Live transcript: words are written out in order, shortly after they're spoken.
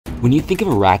When you think of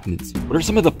arachnids, what are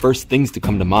some of the first things to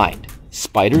come to mind?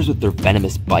 Spiders with their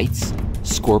venomous bites?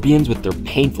 Scorpions with their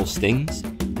painful stings?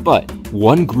 But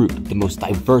one group, the most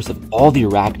diverse of all the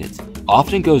arachnids,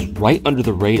 often goes right under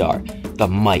the radar, the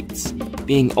mites.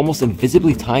 Being almost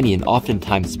invisibly tiny and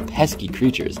oftentimes pesky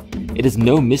creatures, it is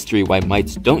no mystery why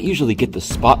mites don't usually get the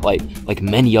spotlight like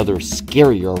many other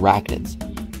scarier arachnids.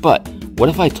 But what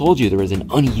if I told you there is an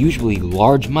unusually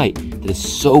large mite that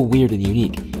is so weird and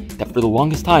unique that for the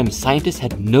longest time, scientists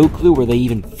had no clue where they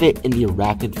even fit in the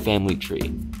arachnid family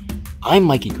tree? I'm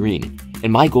Mikey Green,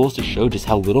 and my goal is to show just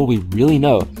how little we really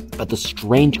know about the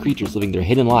strange creatures living their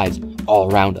hidden lives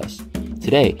all around us.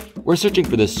 Today, we're searching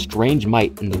for this strange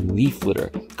mite in the leaf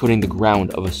litter coating the ground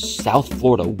of a South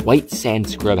Florida white sand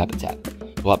scrub habitat.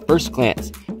 While at first glance,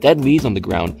 dead leaves on the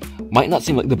ground might not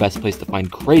seem like the best place to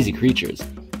find crazy creatures,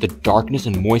 the darkness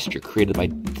and moisture created by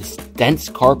this dense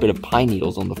carpet of pine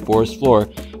needles on the forest floor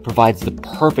provides the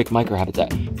perfect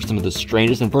microhabitat for some of the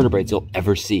strangest invertebrates you'll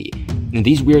ever see. And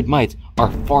these weird mites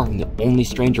are far from the only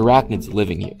strange arachnids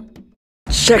living here.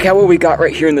 Check out what we got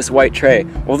right here in this white tray.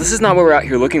 Well, this is not what we're out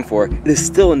here looking for. It is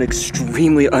still an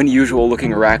extremely unusual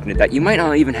looking arachnid that you might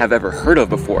not even have ever heard of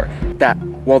before. That,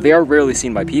 while they are rarely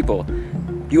seen by people,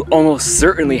 you almost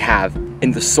certainly have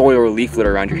in the soil or leaf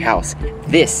litter around your house.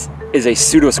 This is a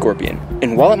pseudoscorpion.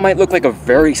 And while it might look like a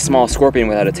very small scorpion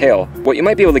without a tail, what you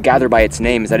might be able to gather by its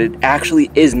name is that it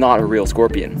actually is not a real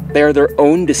scorpion. They are their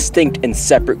own distinct and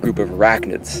separate group of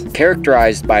arachnids,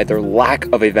 characterized by their lack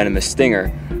of a venomous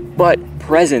stinger, but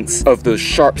presence of those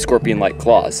sharp scorpion-like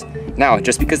claws. Now,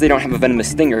 just because they don't have a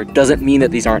venomous stinger doesn't mean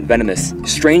that these aren't venomous.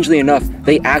 Strangely enough,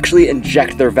 they actually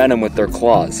inject their venom with their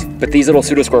claws. But these little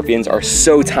pseudoscorpions are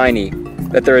so tiny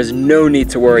that there is no need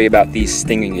to worry about these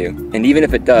stinging you. And even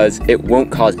if it does, it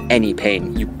won't cause any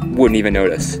pain. You wouldn't even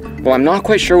notice. Well, I'm not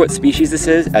quite sure what species this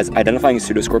is, as identifying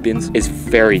pseudoscorpions is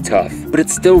very tough, but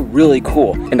it's still really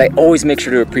cool, and I always make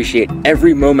sure to appreciate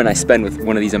every moment I spend with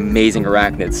one of these amazing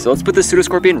arachnids. So let's put the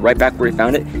pseudoscorpion right back where we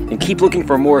found it, and keep looking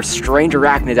for more strange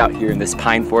arachnids out here in this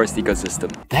pine forest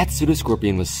ecosystem. That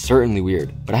pseudoscorpion was certainly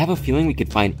weird, but I have a feeling we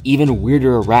could find even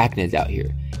weirder arachnids out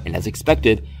here. And as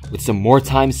expected, with some more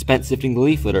time spent sifting the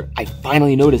leaf litter, I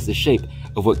finally noticed the shape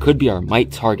of what could be our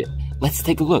mite target. Let's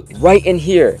take a look. Right in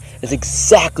here is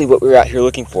exactly what we were out here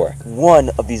looking for. One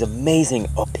of these amazing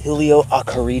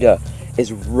Opilioacarid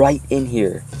is right in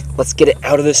here. Let's get it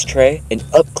out of this tray and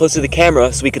up close to the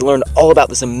camera so we can learn all about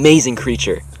this amazing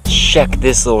creature. Check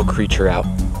this little creature out,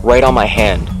 right on my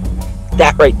hand.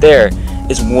 That right there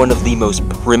is one of the most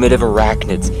primitive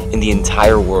arachnids in the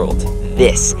entire world.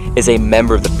 This is a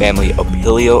member of the family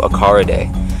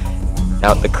Opilioacaridae.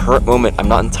 Now, at the current moment, I'm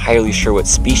not entirely sure what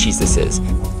species this is,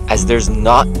 as there's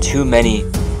not too many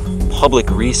public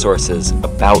resources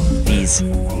about these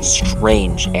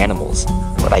strange animals.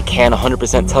 But I can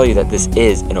 100% tell you that this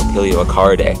is an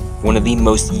Opilioacaridae, one of the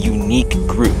most unique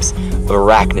groups of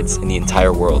arachnids in the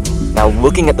entire world. Now,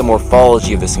 looking at the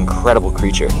morphology of this incredible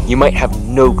creature, you might have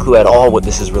no clue at all what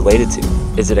this is related to.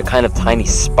 Is it a kind of tiny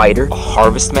spider, a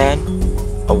harvest man,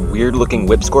 a weird-looking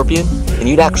whip scorpion? And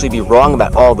you'd actually be wrong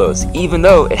about all those, even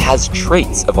though it has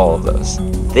traits of all of those.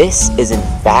 This is in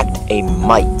fact a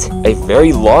mite, a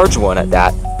very large one at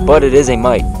that, but it is a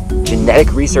mite.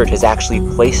 Genetic research has actually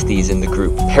placed these in the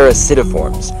group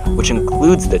parasitiforms, which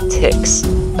includes the ticks,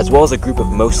 as well as a group of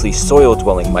mostly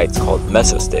soil-dwelling mites called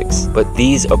mesostigs. But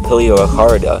these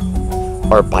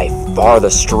Opilioacaridae are by far the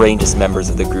strangest members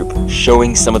of the group,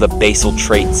 showing some of the basal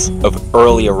traits of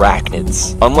early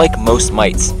arachnids. Unlike most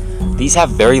mites, these have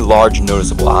very large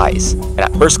noticeable eyes, and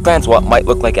at first glance what might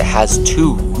look like it has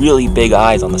two really big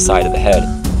eyes on the side of the head.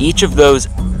 Each of those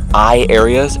eye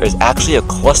areas is actually a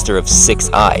cluster of 6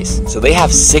 eyes, so they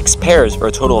have 6 pairs or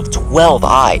a total of 12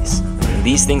 eyes. And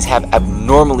these things have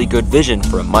abnormally good vision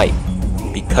for a mite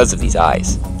because of these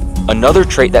eyes. Another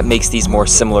trait that makes these more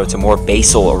similar to more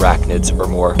basal arachnids or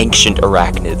more ancient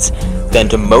arachnids than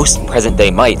to most present-day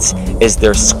mites is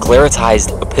their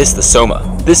sclerotized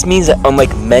opistosoma. This means that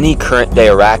unlike many current-day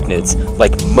arachnids,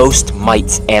 like most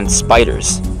mites and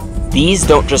spiders, these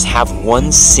don't just have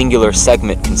one singular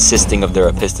segment consisting of their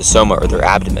opistosoma or their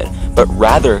abdomen, but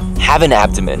rather have an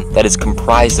abdomen that is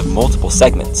comprised of multiple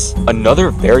segments. Another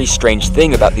very strange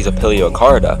thing about these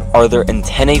Opilioacaridae are their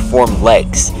antennae-formed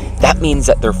legs. That means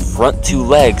that their front 2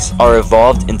 legs are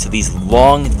evolved into these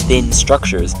long, thin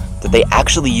structures that they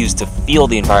actually use to feel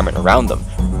the environment around them,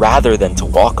 rather than to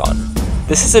walk on.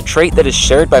 This is a trait that is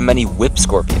shared by many whip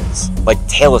scorpions, like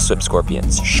tailless whip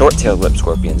scorpions, short-tailed whip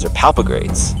scorpions, or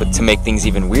palpigrades. But to make things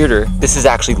even weirder, this is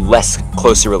actually less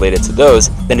closely related to those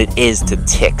than it is to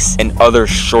ticks and other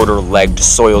shorter-legged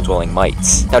soil-dwelling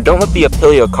mites. Now, don't let the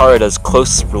Opilioacaridae's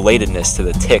close relatedness to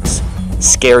the ticks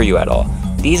scare you at all.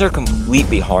 These are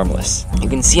completely harmless. You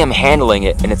can see I'm handling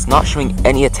it and it's not showing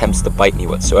any attempts to bite me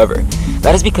whatsoever.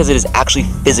 That is because it is actually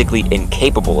physically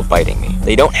incapable of biting me.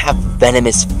 They don't have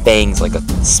venomous fangs like a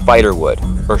spider would,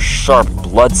 or sharp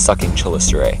blood-sucking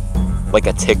chelicerae like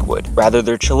a tick would. Rather,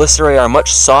 their chelicerae are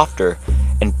much softer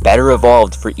and better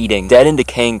evolved for eating dead and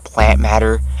decaying plant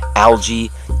matter,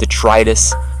 algae,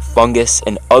 detritus, fungus,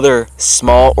 and other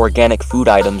small organic food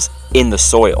items in the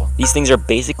soil. These things are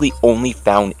basically only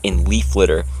found in leaf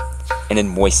litter and in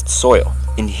moist soil.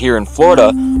 And here in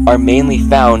Florida are mainly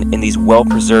found in these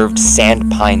well-preserved sand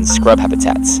pine scrub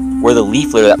habitats, where the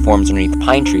leaf litter that forms underneath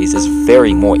pine trees is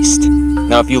very moist.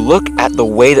 Now, if you look at the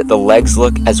way that the legs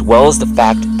look, as well as the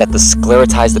fact that the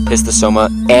sclerotized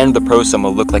opistosoma and the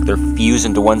prosoma look like they're fused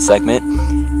into one segment,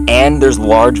 and there's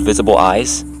large visible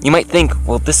eyes, you might think,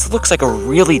 well, this looks like a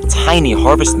really tiny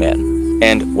harvest man.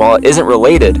 And while it isn't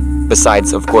related,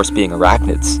 besides of course being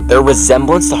arachnids, their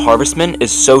resemblance to harvestmen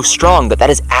is so strong that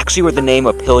is actually where the name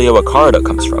Opilioacarida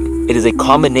comes from. It is a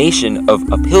combination of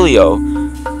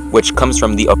Opilio, which comes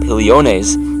from the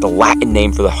Opiliones, the Latin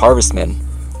name for the harvestman,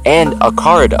 and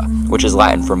Acarida, which is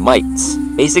Latin for mites,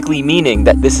 basically meaning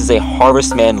that this is a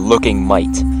harvestman looking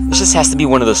mite. This just has to be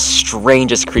one of the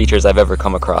strangest creatures I've ever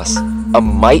come across. A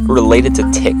mite related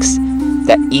to ticks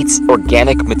that eats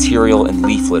organic material and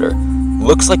leaf litter,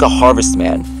 looks like a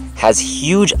harvestman, has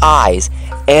huge eyes,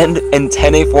 and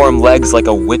antennae-form legs like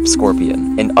a whip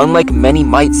scorpion. And unlike many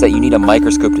mites that you need a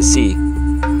microscope to see,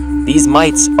 these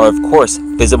mites are of course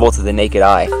visible to the naked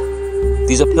eye.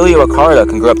 These Opilioacarida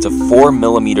can grow up to 4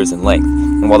 millimeters in length,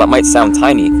 and while that might sound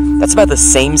tiny, that's about the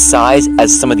same size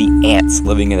as some of the ants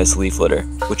living in this leaf litter,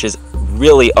 which is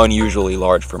really unusually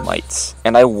large for mites.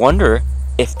 And I wonder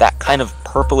if that kind of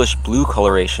purplish blue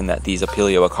coloration that these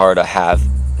Opilioacarida have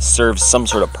serves some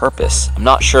sort of purpose. I'm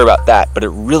not sure about that, but it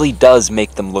really does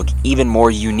make them look even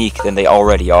more unique than they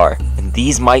already are. And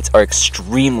these mites are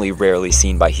extremely rarely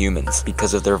seen by humans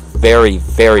because of their very,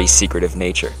 very secretive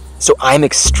nature. So I'm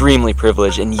extremely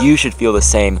privileged, and you should feel the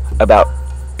same about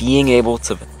being able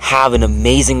to have an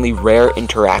amazingly rare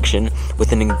interaction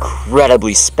with an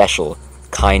incredibly special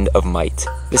kind of mite.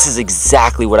 This is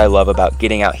exactly what I love about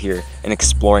getting out here and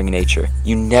exploring nature.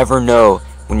 You never know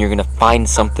when you're gonna find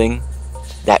something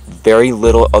that very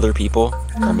little other people,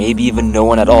 or maybe even no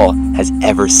one at all, has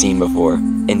ever seen before.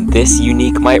 And this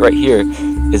unique mite right here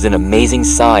is an amazing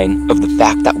sign of the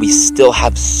fact that we still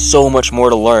have so much more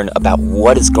to learn about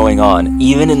what is going on,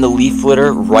 even in the leaf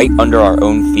litter right under our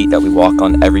own feet that we walk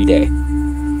on every day.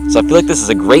 So I feel like this is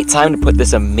a great time to put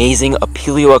this amazing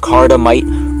Opilioacarida mite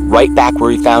right back where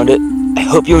we found it. I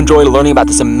hope you enjoyed learning about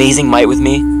this amazing mite with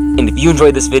me. And if you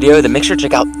enjoyed this video, then make sure to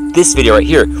check out this video right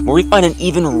here, where we find an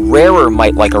even rarer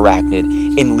mite like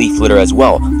arachnid in leaf litter as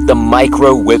well, the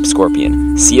micro whip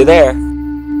scorpion. See you there!